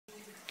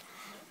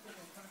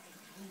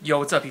Yo,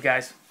 what's up, you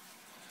guys?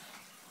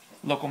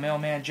 Local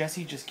mailman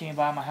Jesse just came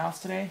by my house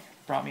today.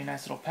 Brought me a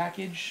nice little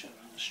package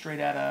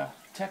straight out of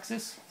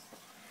Texas.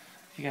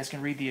 If you guys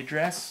can read the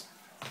address,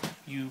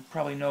 you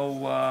probably know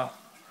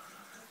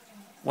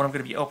what I'm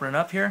going to be opening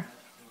up here.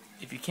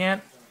 If you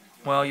can't,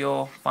 well,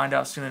 you'll find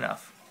out soon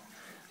enough.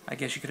 I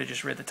guess you could have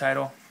just read the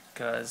title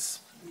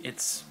because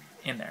it's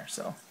in there.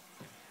 So,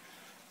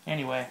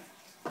 anyway,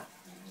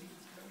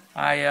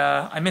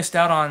 I missed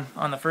out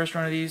on the first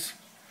run of these.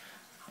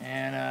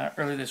 And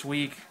earlier this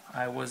week,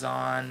 I was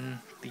on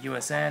the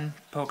USN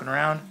poking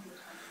around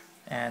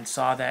and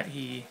saw that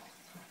he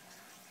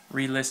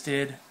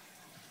relisted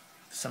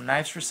some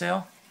knives for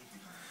sale.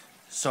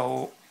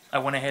 So I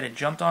went ahead and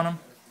jumped on them.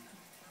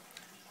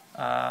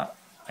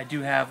 I do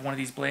have one of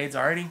these blades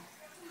already,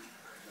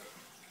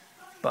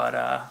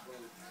 but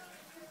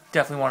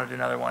definitely wanted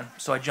another one.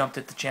 So I jumped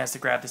at the chance to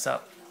grab this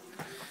up.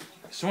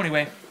 So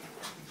anyway,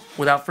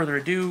 without further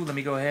ado, let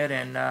me go ahead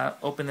and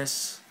open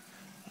this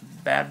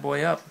bad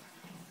boy up.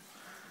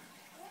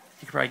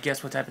 You can probably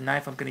guess what type of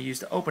knife I'm going to use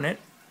to open it.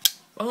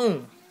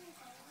 Boom!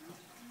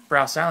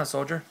 Brow silent,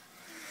 soldier.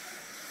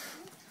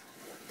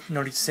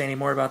 No need to say any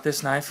more about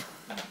this knife.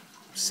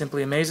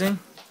 Simply amazing.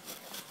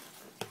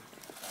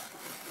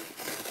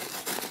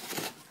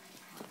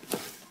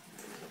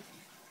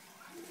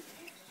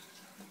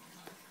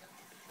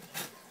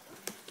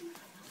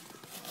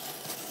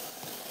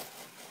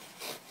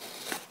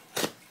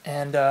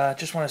 And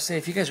just want to say,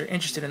 if you guys are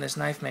interested in this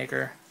knife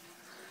maker,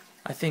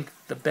 I think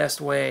the best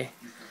way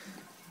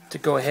to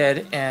go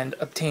ahead and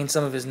obtain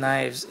some of his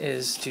knives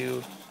is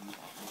to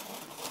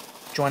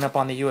join up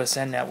on the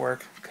USN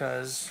network,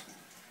 because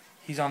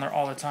he's on there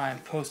all the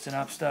time posting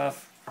up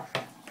stuff,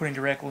 putting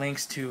direct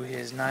links to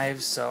his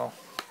knives. So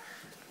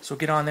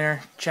get on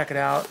there, check it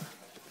out,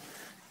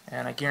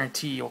 and I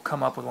guarantee you'll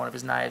come up with one of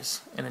his knives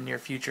in the near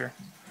future.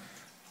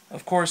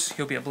 Of course,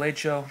 he'll be at Blade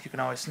Show. You can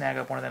always snag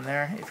up one of them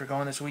there if you're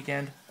going this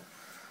weekend,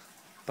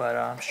 but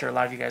I'm sure a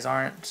lot of you guys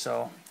aren't.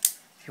 So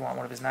if you want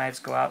one of his knives,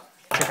 go out,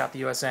 check out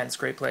the USN. It's a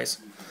great place.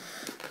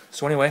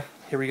 So anyway,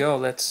 here we go.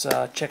 Let's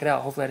check it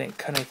out. Hopefully I didn't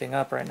cut anything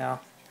up right now.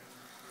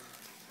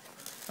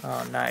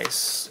 Oh,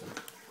 nice.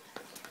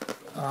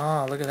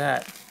 Oh, look at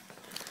that.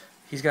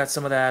 He's got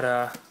some of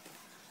that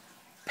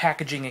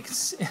packaging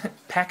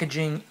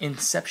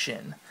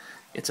inception.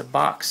 It's a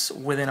box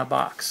within a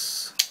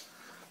box.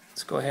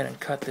 Let's go ahead and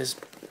cut this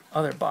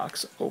other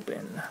box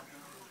open.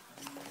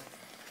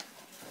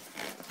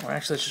 Or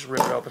actually, let's just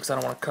rip it open because I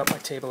don't want to cut my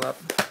table up.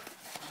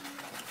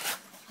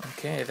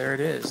 Okay, there it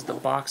is. The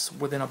box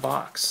within a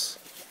box.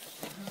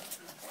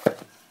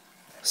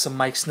 Some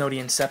Mike Snody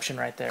inception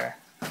right there.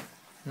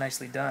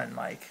 Nicely done,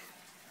 Mike.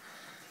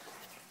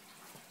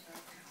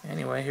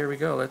 Anyway, here we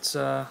go. Let's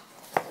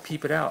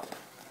peep it out.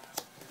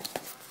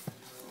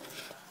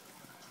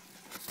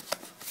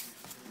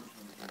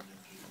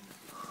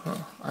 Huh.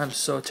 I'm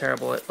so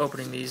terrible at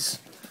opening these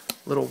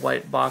little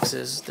white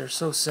boxes. They're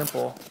so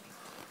simple,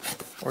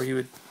 or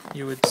you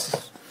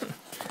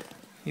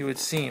would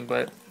seem,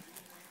 but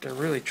they're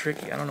really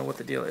tricky. I don't know what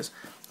the deal is.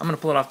 I'm gonna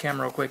pull it off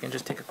camera real quick and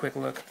just take a quick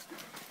look.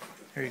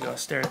 Here you go.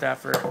 Stare at that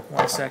for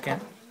 1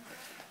 second.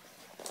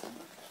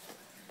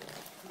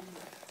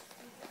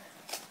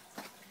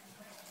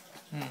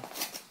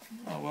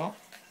 Oh well.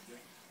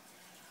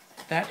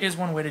 That is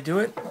one way to do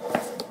it.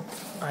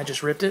 I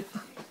just ripped it.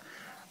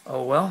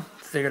 Oh well.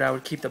 Figured I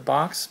would keep the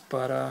box,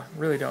 but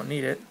really don't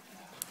need it.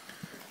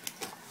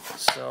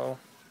 So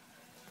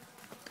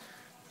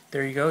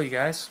there you go, you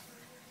guys.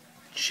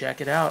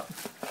 Check it out.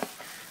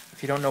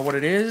 If you don't know what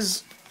it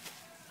is,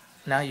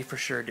 now you for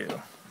sure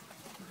do.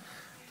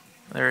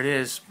 There it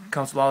is.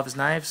 Comes with all of his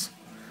knives.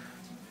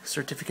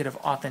 Certificate of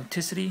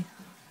authenticity.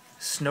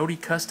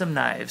 Snody Custom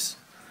Knives.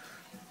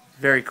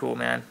 Very cool,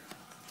 man.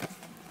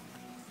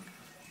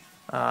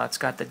 It's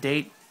got the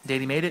date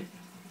he made it,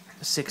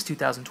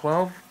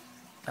 6/2012.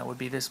 That would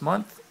be this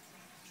month,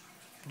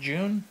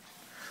 June.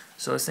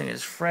 So this thing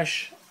is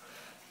fresh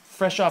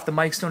off the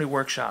Mike Snody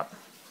workshop.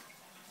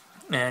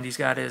 And he's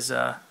got his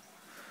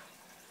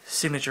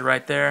signature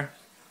right there.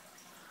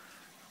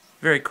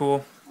 Very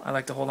cool. I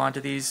like to hold on to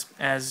these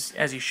as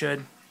you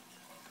should.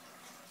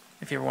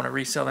 If you ever want to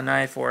resell a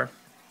knife, or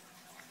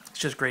it's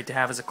just great to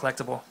have as a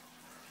collectible.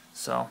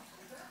 So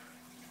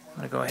I'm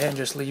going to go ahead and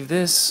just leave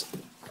this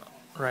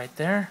right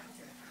there.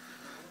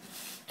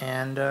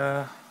 And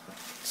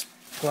let's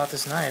pull out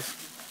this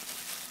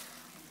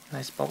knife.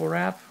 Nice bubble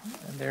wrap.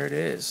 And there it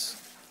is.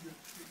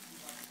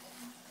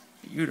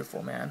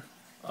 Beautiful, man.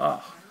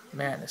 Oh,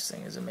 man, this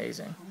thing is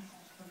amazing.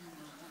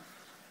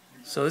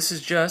 So this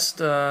is just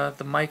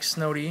the Mike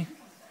Snody,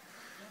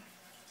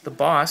 the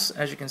Boss,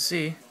 as you can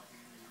see.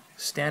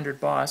 Standard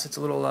Boss. It's a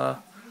little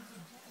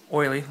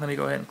oily. Let me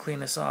go ahead and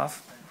clean this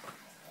off.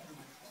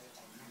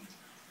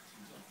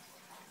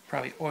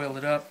 Probably oiled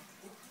it up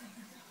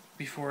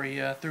before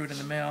he threw it in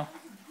the mail.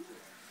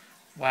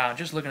 Wow,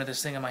 just looking at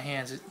this thing in my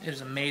hands, it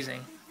is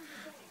amazing.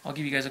 I'll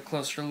give you guys a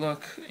closer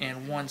look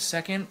in 1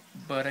 second,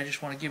 but I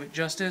just want to give it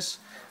justice.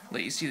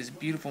 Let you see this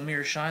beautiful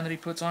mirror shine that he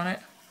puts on it.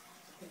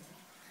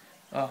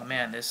 Oh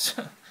man, this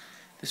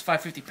this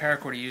 550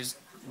 paracord he used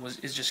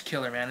is just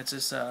killer, man. It's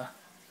this I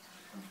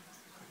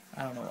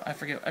don't know, I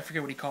forget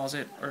what he calls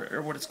it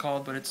or what it's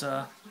called, but it's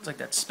like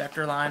that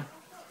Spectre line,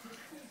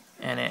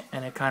 and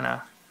it kind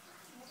of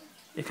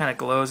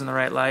glows in the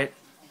right light.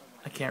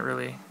 I can't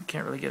really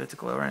get it to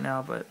glow right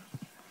now, but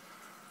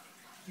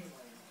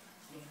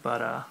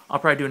I'll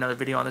probably do another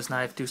video on this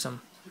knife, do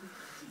some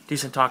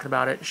talking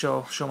about it,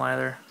 show my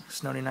other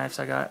Snody knives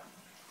I got.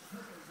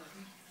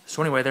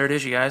 So anyway, there it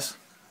is, you guys.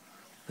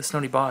 The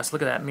Snody Boss.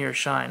 Look at that mirror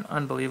shine.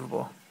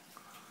 Unbelievable.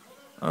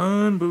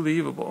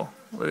 Unbelievable.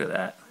 Look at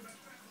that.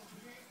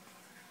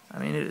 I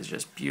mean, it is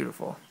just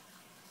beautiful.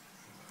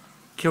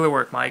 Killer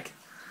work, Mike.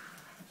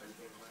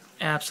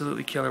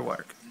 Absolutely killer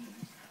work.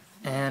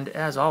 And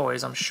as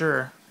always, I'm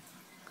sure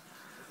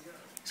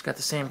he's got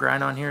the same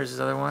grind on here as his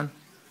other one.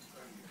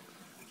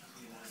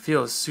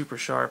 Feels super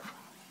sharp.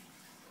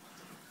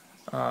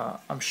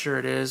 I'm sure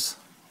it is.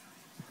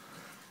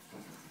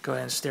 Go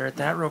ahead and stare at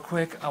that real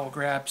quick. I will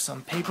grab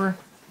some paper.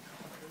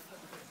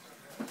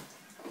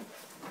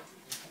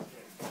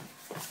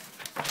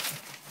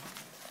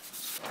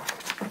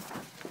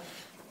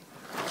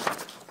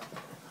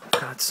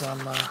 Got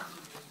some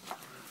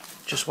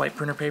just white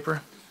printer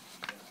paper.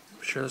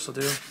 I'm sure this will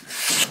do.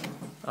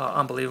 Oh,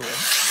 unbelievable.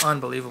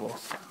 Unbelievable.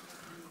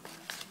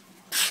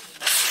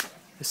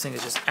 This thing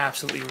is just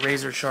absolutely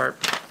razor sharp.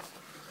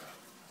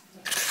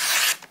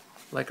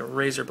 Like a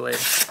razor blade.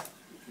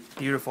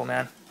 Beautiful,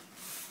 man.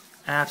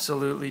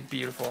 Absolutely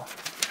beautiful.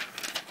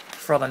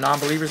 For all the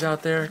non-believers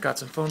out there, got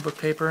some phone book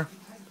paper.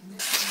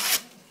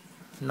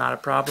 Not a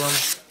problem.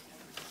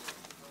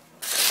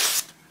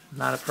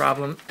 Not a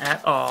problem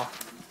at all.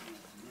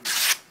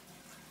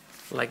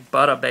 Like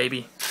butter,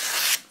 baby.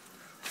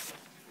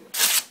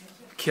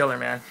 Killer,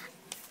 man.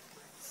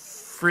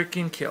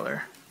 Freaking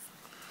killer.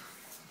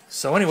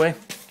 So anyway,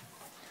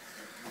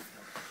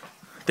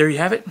 there you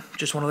have it.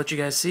 Just want to let you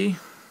guys see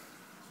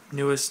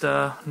newest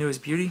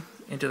beauty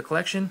into the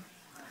collection.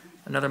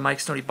 Another Mike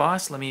Snody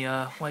Boss. Let me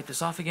wipe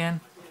this off again.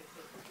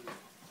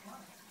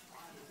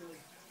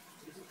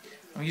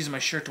 I'm using my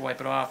shirt to wipe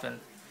it off, and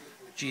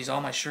geez,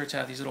 all my shirts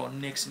have these little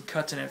nicks and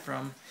cuts in it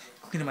from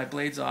cleaning my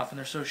blades off, and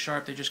they're so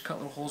sharp they just cut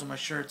little holes in my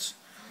shirts.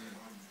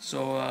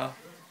 So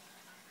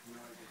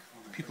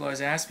people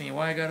always ask me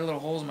why I got little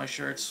holes in my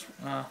shirts.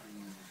 I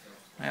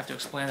have to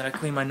explain that I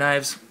clean my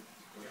knives.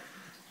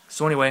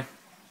 So anyway,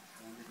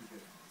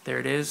 there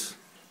it is.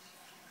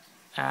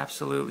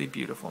 Absolutely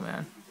beautiful,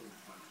 man.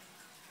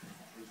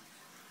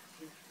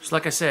 Just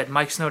like I said,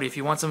 Mike Snody, if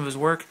you want some of his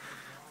work,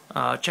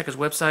 check his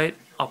website.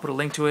 I'll put a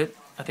link to it.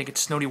 I think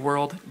it's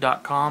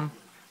snodyworld.com.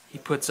 He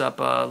puts up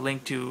a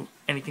link to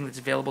anything that's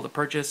available to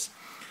purchase.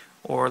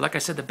 Or, like I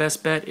said, the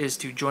best bet is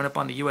to join up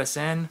on the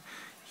USN.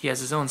 He has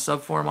his own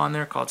subforum on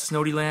there called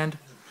Snodyland,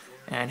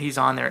 and he's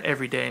on there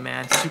every day,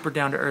 man. Super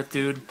down-to-earth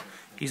dude.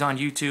 He's on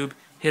YouTube.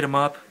 Hit him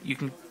up. You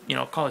can,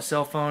 call his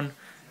cell phone.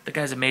 The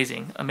guy's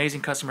amazing.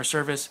 Amazing customer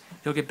service.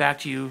 He'll get back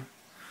to you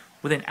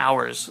within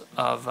hours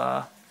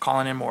of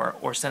calling him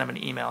or send him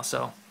an email.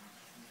 So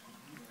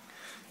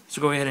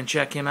go ahead and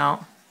check him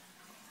out.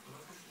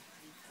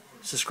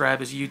 Subscribe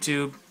his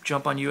YouTube.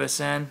 Jump on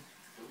USN.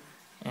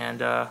 And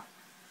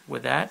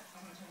with that,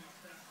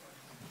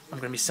 I'm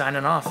going to be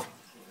signing off.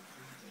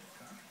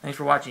 Thanks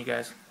for watching, you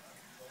guys.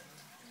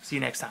 See you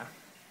next time.